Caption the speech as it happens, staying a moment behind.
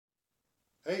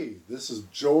Hey, this is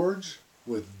George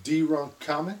with D-Runk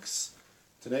Comics.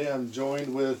 Today I'm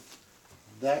joined with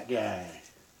that guy.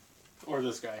 Or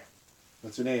this guy.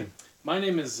 What's your name? My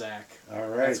name is Zach. All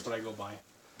right. That's what I go by.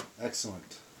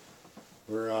 Excellent.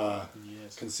 We're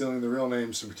Yes. concealing the real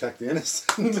names to protect the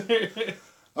innocent.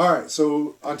 All right,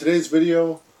 so on today's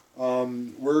video,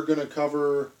 we're going to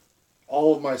cover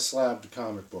all of my slabbed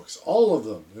comic books. All of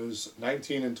them. There's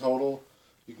 19 in total.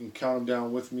 You can count them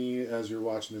down with me as you're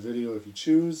watching the video if you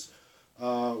choose.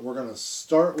 We're going to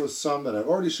start with some that I've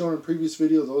already shown in previous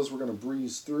video. Those we're going to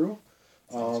breeze through.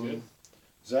 Sounds good.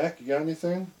 Zach, you got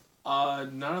anything?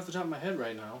 Not off the top of my head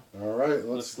right now. All right.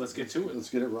 Let's get to it. Let's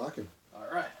get it rocking. All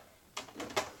right.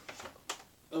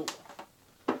 Oh.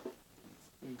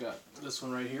 We've got this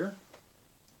one right here.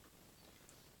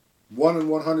 1 in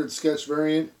 100 sketch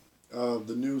variant of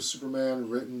the new Superman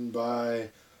written by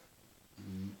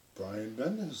Brian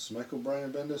Bendis, Michael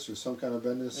Brian Bendis, or some kind of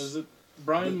Bendis. Is it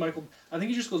Brian Michael? I think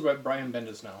he just goes by Brian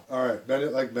Bendis now. All right,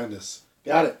 Bendis like Bendis.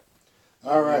 Got it.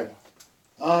 All right,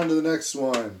 on to the next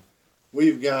one.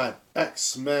 We've got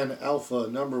X-Men Alpha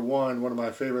 #1, one of my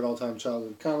favorite all-time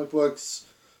childhood comic books.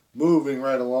 Moving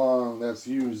right along, that's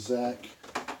you, Zach.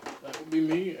 That would be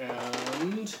me,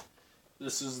 and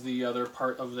this is the other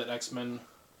part of that X-Men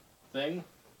thing,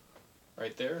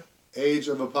 right there. Age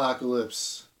of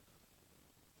Apocalypse.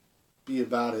 Be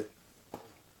about it.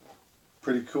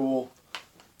 Pretty cool.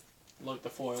 Look,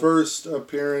 the foil. First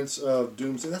appearance of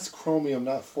Doomsday. That's chromium,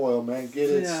 not foil, man.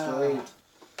 Get it straight.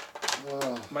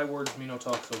 My words me no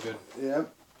talk so good.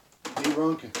 Yep.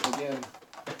 D-Runk again.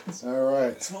 All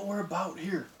right. That's what we're about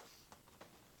here.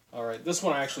 All right, this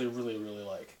one I actually really, really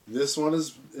like. This one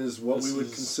is what we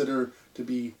would consider to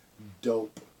be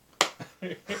dope.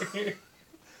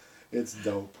 It's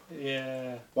dope.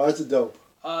 Yeah. Why is it dope?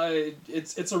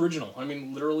 It's original. I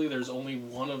mean, literally, there's only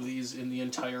one of these in the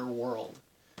entire world.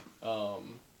 I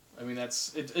mean,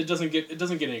 it doesn't get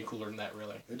any cooler than that,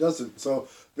 really. It doesn't. So,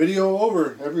 video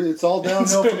over. It's all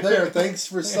downhill from there. Thanks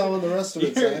for selling the rest of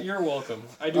it, Zach. You're welcome.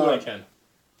 I do what I can.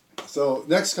 So,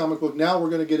 next comic book. Now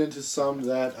we're going to get into some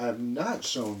that I've not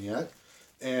shown yet.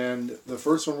 And the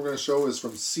first one we're going to show is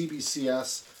from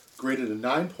CBCS, graded a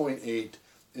 9.8.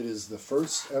 It is the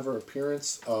first ever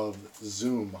appearance of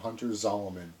Zoom, Hunter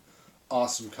Zolomon.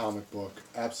 Awesome comic book.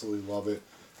 Absolutely love it.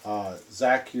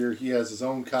 Zach here, he has his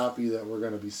own copy that we're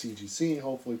going to be CGCing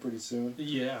hopefully pretty soon.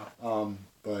 Yeah.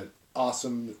 But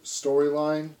awesome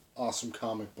storyline, awesome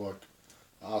comic book,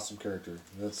 awesome character.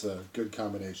 That's a good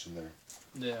combination there.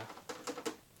 Yeah.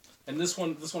 And this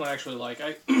one I actually like.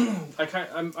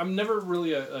 I'm never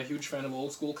really a huge fan of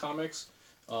old school comics.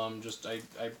 I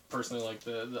personally like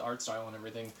the art style and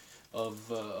everything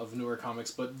of newer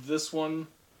comics, but this one,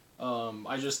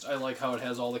 I like how it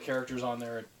has all the characters on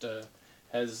there.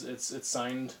 It's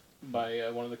signed by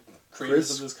one of the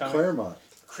creators of this comic,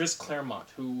 Chris Claremont,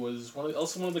 who was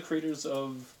also one of the creators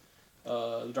of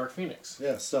the Dark Phoenix.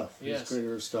 Yeah, Stuff. Yes. He's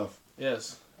creator of Stuff.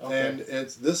 Yes. Okay. And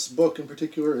this book in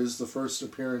particular is the first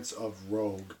appearance of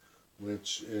Rogue,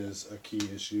 which is a key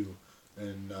issue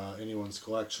in anyone's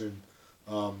collection.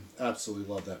 Absolutely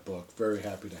love that book. Very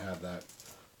happy to have that.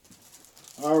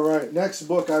 All right, next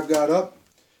book I've got up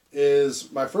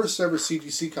is my first ever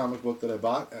CGC comic book that I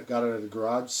bought. I got it at a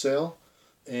garage sale,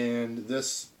 and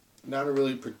this, not a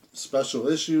really special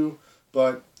issue,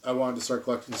 but I wanted to start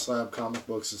collecting slab comic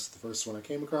books. This is the first one I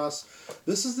came across.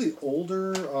 This is the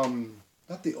older,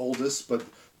 not the oldest, but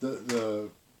the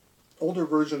older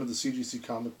version of the CGC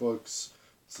comic books.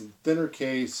 It's a thinner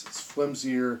case, it's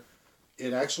flimsier.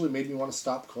 It actually made me want to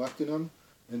stop collecting them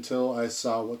until I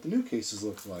saw what the new cases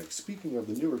looked like. Speaking of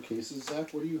the newer cases,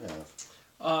 Zach, what do you have?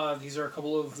 These are a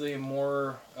couple of the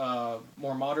more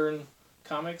modern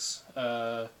comics.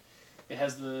 It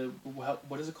has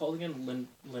what is it called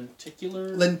again?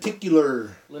 Lenticular.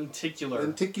 It's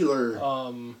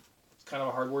kind of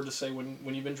a hard word to say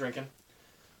when you've been drinking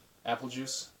apple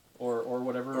juice or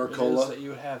whatever it cola is that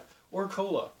you have, or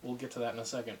cola. We'll get to that in a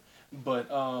second.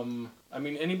 But I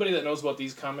mean, anybody that knows about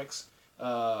these comics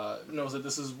knows that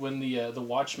this is when the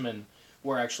Watchmen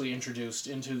were actually introduced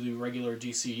into the regular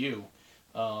DCU.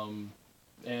 I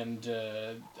mean,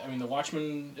 The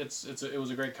Watchmen, it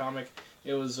was a great comic.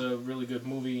 It was a really good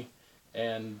movie,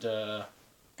 and got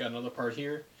another part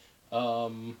here.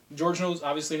 George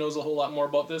obviously knows a whole lot more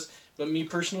about this, but me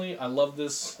personally, I love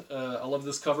this. I love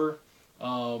this cover.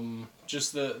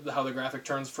 Just how the graphic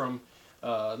turns from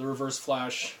the Reverse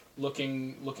Flash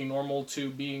looking normal to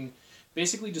being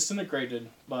basically disintegrated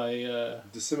by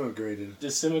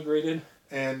disintegrated.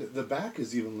 And the back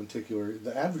is even lenticular.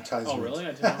 The advertisement. Oh, really?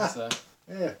 I didn't notice that.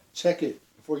 Yeah, check it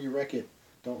before you wreck it.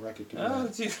 Don't wreck it. Give me Oh,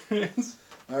 that.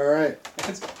 All right.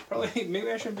 it's probably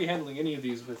maybe I shouldn't be handling any of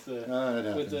these with It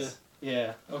with the happens.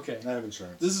 yeah. Okay. I have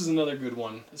insurance. This is another good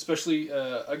one, especially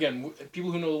again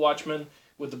people who know the Watchmen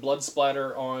with the blood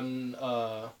splatter on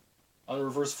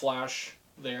reverse flash.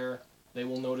 There, they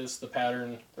will notice the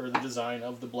pattern or the design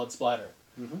of the blood splatter.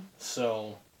 Mm-hmm.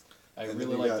 So, I and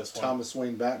really then like got this one. Thomas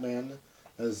Wayne Batman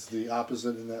as the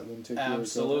opposite in that lenticular cover.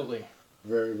 Absolutely.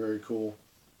 Very, very cool.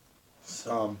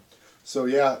 So, So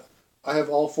yeah, I have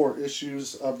all 4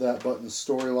 issues of that Button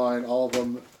storyline, all of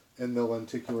them in the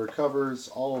lenticular covers,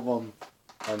 all of them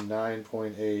are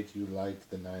 9.8. You like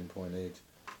the 9.8.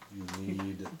 You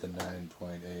need the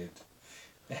 9.8.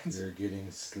 You're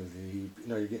getting sleep.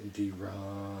 No, you're getting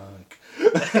drunk. I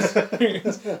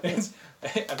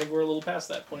think we're a little past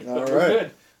that point, All but we're right.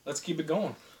 good. Let's keep it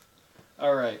going.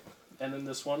 All right, and then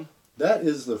this one. That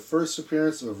is the first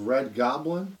appearance of Red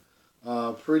Goblin.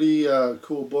 Pretty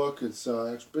cool book. It's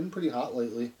been pretty hot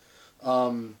lately.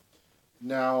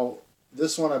 Now,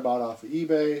 this one I bought off of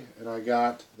eBay, and I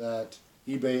got that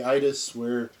eBay-itis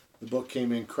where the book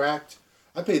came in cracked.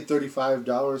 I paid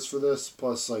 $35 for this,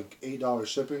 plus like $8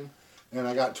 shipping, and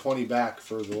I got $20 back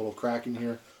for the little crack in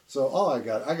here. So all I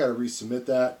got to resubmit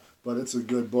that, but it's a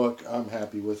good book. I'm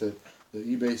happy with it. The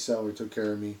eBay seller took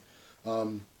care of me.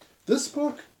 This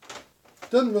book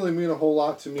doesn't really mean a whole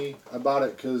lot to me. I bought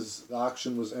it because the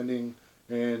auction was ending,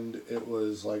 and it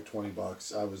was like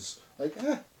 $20. I was like,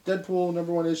 Deadpool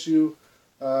 #1 issue.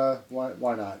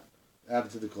 Why not? Add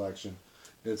it to the collection.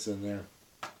 It's in there.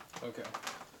 Okay.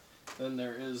 Then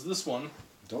there is this one.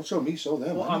 Don't show me, show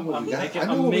them. Well, I know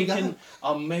what we got.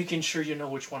 I'm making sure you know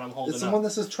which one I'm holding It's up. the one that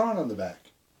says Tron on the back.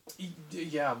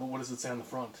 Yeah, but what does it say on the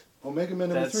front? Omega Man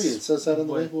 #3. That's It says that on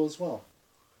the what- label as well.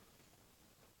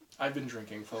 I've been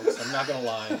drinking, folks. I'm not gonna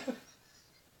lie.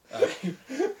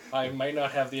 I might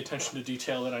not have the attention to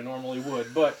detail that I normally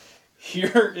would, but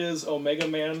here is Omega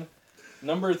Man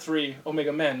 #3.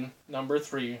 Omega Men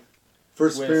 #3.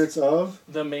 First With appearance of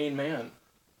the main man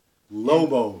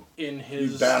Lobo. in You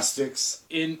his bastards.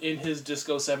 in his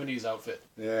disco 70s outfit.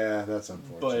 Yeah, that's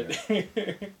unfortunate.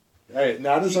 But Hey,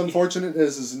 not as unfortunate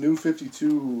as his new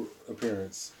 52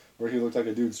 appearance, where he looked like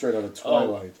a dude straight out of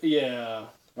Twilight. yeah.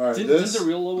 All right, Didn't the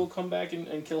real Lobo come back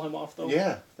and kill him off though?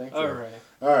 Yeah, thankfully. All right.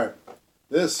 All right.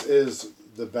 This is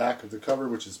the back of the cover,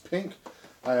 which is pink.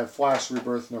 I have Flash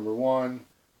Rebirth #1,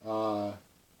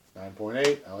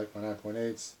 9.8. I like my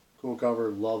 9.8s. Cool cover.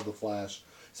 Love the Flash.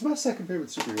 It's my second favorite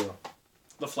superhero.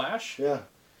 The Flash? Yeah.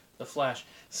 The Flash.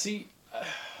 See,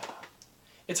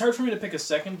 it's hard for me to pick a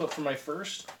second, but for my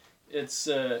first, it's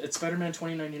Spider-Man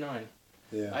 2099.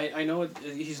 Yeah. I know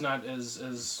he's not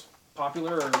as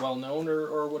popular or well known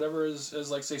or whatever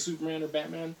as like say Superman or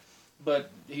Batman,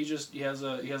 but he has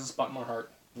a spot in my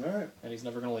heart, All right. and he's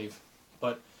never gonna leave.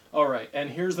 But all right, and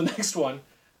here's the next one.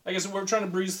 I guess we're trying to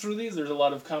breeze through these. There's a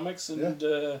lot of comics, and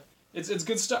it's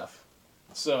good stuff.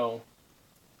 So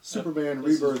Superman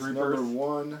this is Rebirth Rebirth.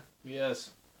 #1.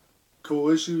 yes, Cool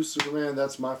issue. Superman.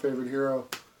 That's my favorite hero.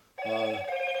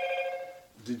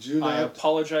 Did you not? I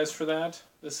apologize for that.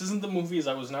 This isn't the movies.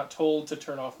 I was not told to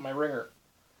turn off my ringer,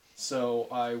 so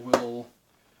I will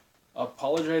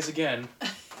apologize again.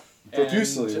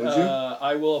 Profusely, And, would you?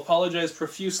 I will apologize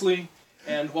profusely,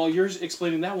 and while you're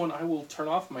explaining that one, I will turn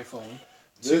off my phone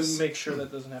to This make sure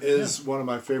that doesn't happen. Is one of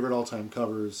my favorite all-time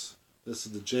covers. This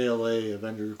is the JLA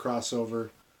Avenger crossover.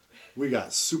 We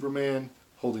got Superman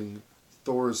holding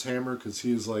Thor's hammer because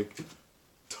he's like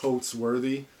totes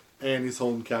worthy, and he's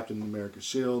holding Captain America's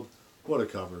shield. What a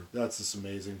cover! That's just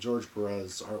amazing. George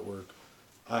Perez artwork.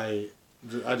 I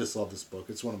just love this book.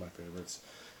 It's one of my favorites.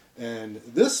 And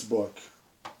this book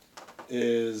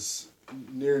is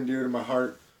near and dear to my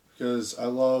heart because I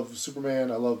love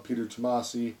Superman. I love Peter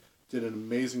Tomasi. Did an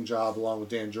amazing job along with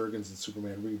Dan Jurgens in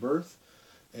Superman Rebirth.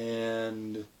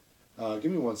 And give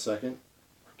me 1 second.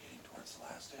 We're getting towards the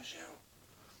last issue.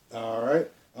 All right.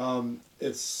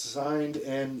 It's signed,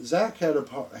 and Zach had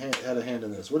a hand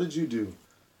in this. What did you do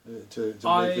to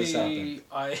make this happen?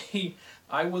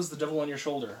 I was the devil on your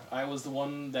shoulder. I was the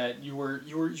one that you were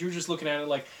just looking at it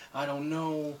like, I don't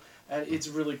know, it's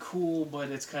really cool, but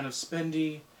it's kind of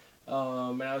spendy,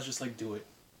 and I was just like, do it,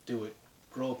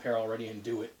 grow a pair already and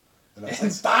do it. And I was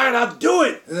like, fine, I'll do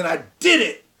it. And then I did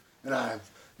it, and I've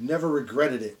never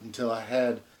regretted it until I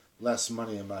had less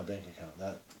money in my bank account.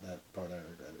 That part I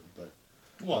regretted, but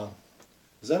well.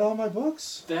 Is that all my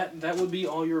books? That would be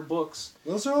all your books.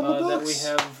 Those are all my books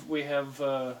that we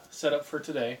have set up for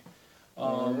today.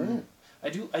 All right. I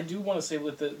do want to say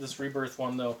with this Rebirth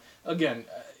one though. Again,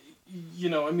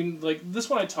 I mean, like this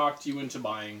one I talked you into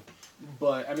buying,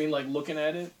 but I mean, like looking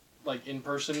at it like in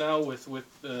person now with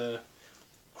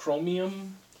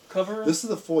chromium cover. This is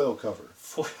the foil cover.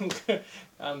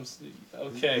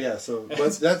 Okay. Yeah, so but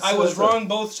that's I was wrong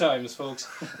both times, folks.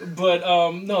 But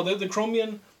no, the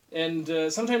chromium, and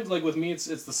sometimes like with me, it's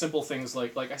the simple things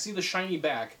like I see the shiny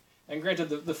back, and granted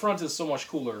the front is so much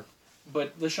cooler,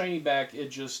 but the shiny back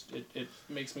it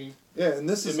makes me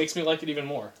makes me like it even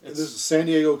more. This is San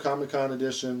Diego Comic-Con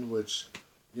edition, which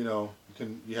you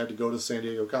had to go to San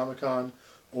Diego Comic-Con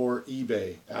or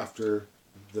eBay after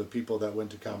the people that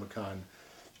went to Comic-Con,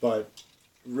 but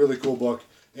really cool book.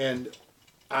 And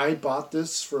I bought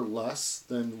this for less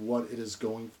than what it is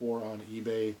going for on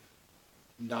eBay,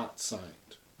 not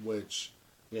signed, which,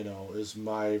 is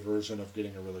my version of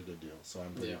getting a really good deal. So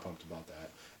I'm pretty pumped about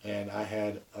that. And I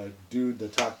had a dude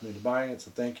that talked me into buying it,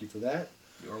 so thank you for that.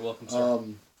 You're welcome, sir.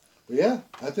 But yeah,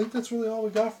 I think that's really all we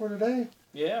got for today.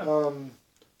 Yeah.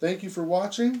 Thank you for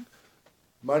watching.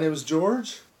 My name is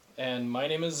George. And my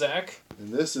name is Zach.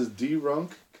 And this is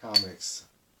D-Runk Comics.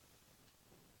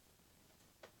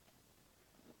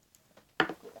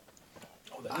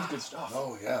 That was good stuff.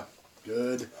 Oh, yeah.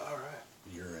 Good. All right.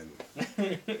 Urine.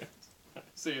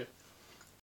 See ya.